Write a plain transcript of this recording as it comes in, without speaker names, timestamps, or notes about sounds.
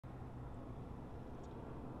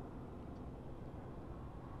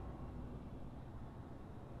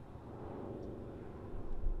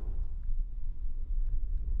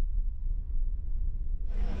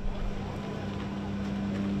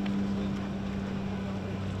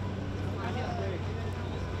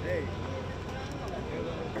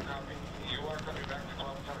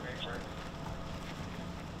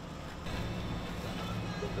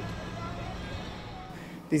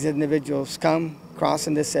These individuals come, cross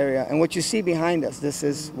in this area, and what you see behind us, this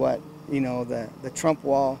is what, the Trump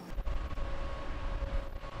wall.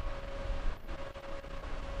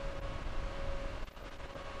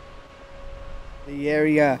 The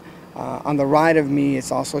area on the right of me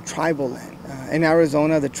is also tribal land. In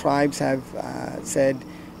Arizona, the tribes have said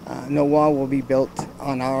no wall will be built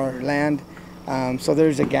on our land, so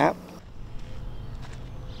there's a gap.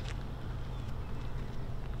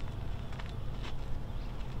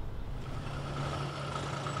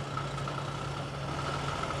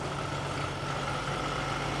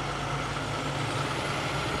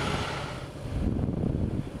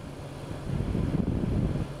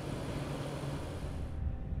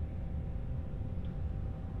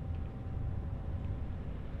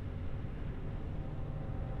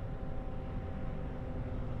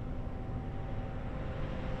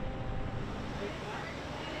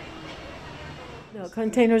 No,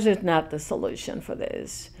 containers is not the solution for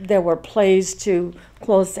this. They were placed to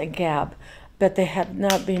close the gap, but they have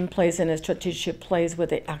not been placed in a strategic place where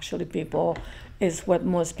they actually people is what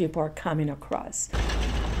most people are coming across.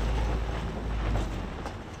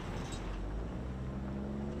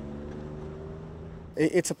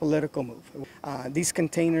 It's a political move. These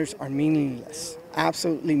containers are meaningless,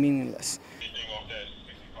 absolutely meaningless.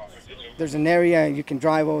 There's an area you can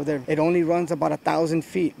drive over there. It only runs about 1,000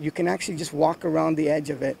 feet. You can actually just walk around the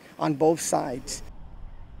edge of it on both sides.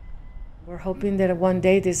 We're hoping that one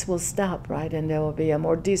day this will stop, right? And there will be a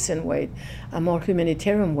more decent way, a more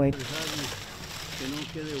humanitarian way.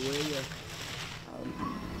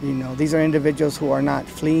 These are individuals who are not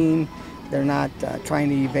fleeing. They're not trying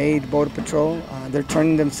to evade Border Patrol. They're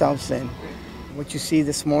turning themselves in. What you see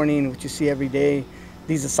this morning, what you see every day,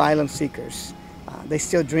 these asylum seekers, they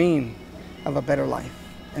still dream of a better life,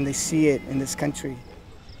 and they see it in this country.